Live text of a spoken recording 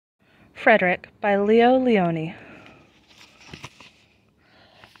Frederick by Leo Lionni.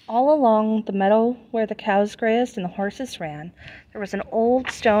 All along the meadow where the cows grazed and the horses ran, there was an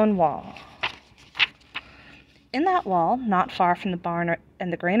old stone wall. In that wall, not far from the barn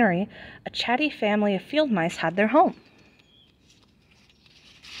and the granary, a chatty family of field mice had their home.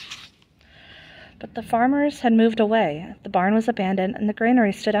 But the farmers had moved away, the barn was abandoned, and the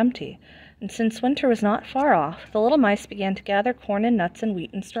granary stood empty. And since winter was not far off, the little mice began to gather corn and nuts and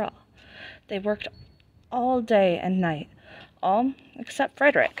wheat and straw. They worked all day and night, all except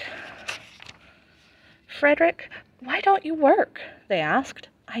Frederick. "Frederick, why don't you work?" they asked.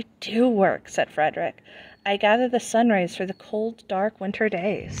 "I do work," said Frederick. "I gather the sun rays for the cold, dark winter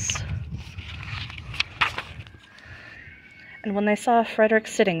days." And when they saw Frederick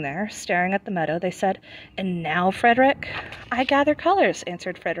sitting there, staring at the meadow, they said, "And now, Frederick?" "I gather colors,"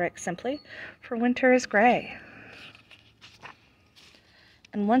 answered Frederick simply, "for winter is gray."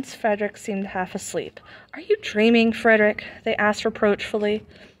 And once Frederick seemed half asleep. "Are you dreaming, Frederick?" they asked reproachfully.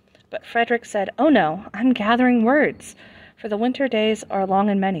 But Frederick said, "Oh no, I'm gathering words, for the winter days are long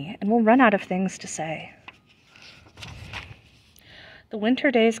and many, and we'll run out of things to say." The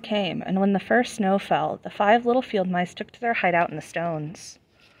winter days came, and when the first snow fell, the 5 little field mice took to their hideout in the stones.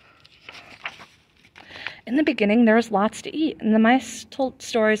 In the beginning, there was lots to eat, and the mice told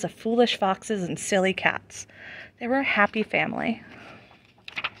stories of foolish foxes and silly cats. They were a happy family.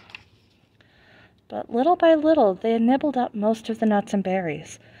 But little by little, they had nibbled up most of the nuts and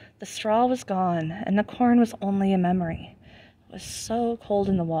berries. The straw was gone, and the corn was only a memory. It was so cold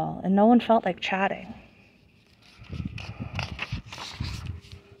in the wall, and no one felt like chatting.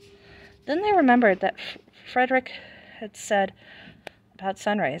 Then they remembered that Frederick had said about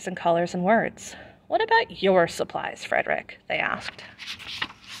sunrays and colors and words. "What about your supplies, Frederick?" they asked.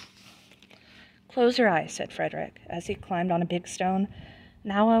 "Close your eyes," said Frederick, as he climbed on a big stone.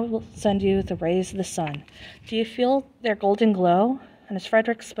 "Now I will send you the rays of the sun. Do you feel their golden glow?" And as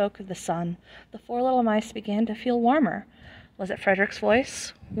Frederick spoke of the sun, the 4 little mice began to feel warmer. Was it Frederick's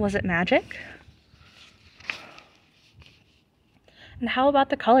voice? Was it magic? "And how about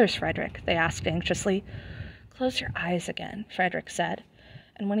the colors, Frederick?" they asked anxiously. "Close your eyes again," Frederick said.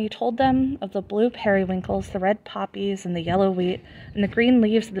 And when he told them of the blue periwinkles, the red poppies, and the yellow wheat, and the green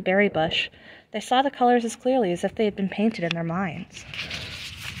leaves of the berry bush, they saw the colors as clearly as if they had been painted in their minds.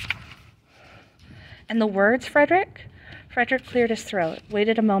 "And the words, Frederick?" Frederick cleared his throat,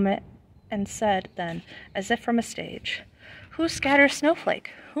 waited a moment, and said then, as if from a stage, "Who scatters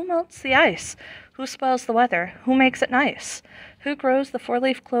snowflake? Who melts the ice? Who spoils the weather? Who makes it nice? Who grows the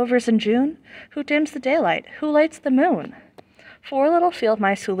 4-leaf clovers in June? Who dims the daylight? Who lights the moon? 4 little field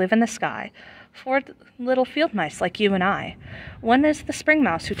mice who live in the sky. 4 little field mice like you and I. One is the spring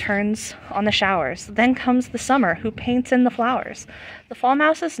mouse who turns on the showers. Then comes the summer who paints in the flowers. The fall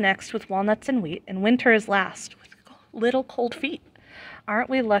mouse is next with walnuts and wheat, and winter is last with little cold feet. Aren't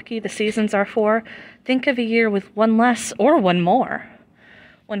we lucky the seasons are 4? Think of a year with 1 less or 1 more."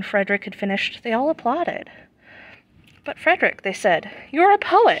 When Frederick had finished, they all applauded. "But Frederick," they said, "you're a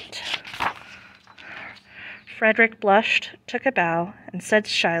poet." Frederick blushed, took a bow, and said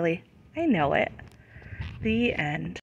shyly, "I know it." The end.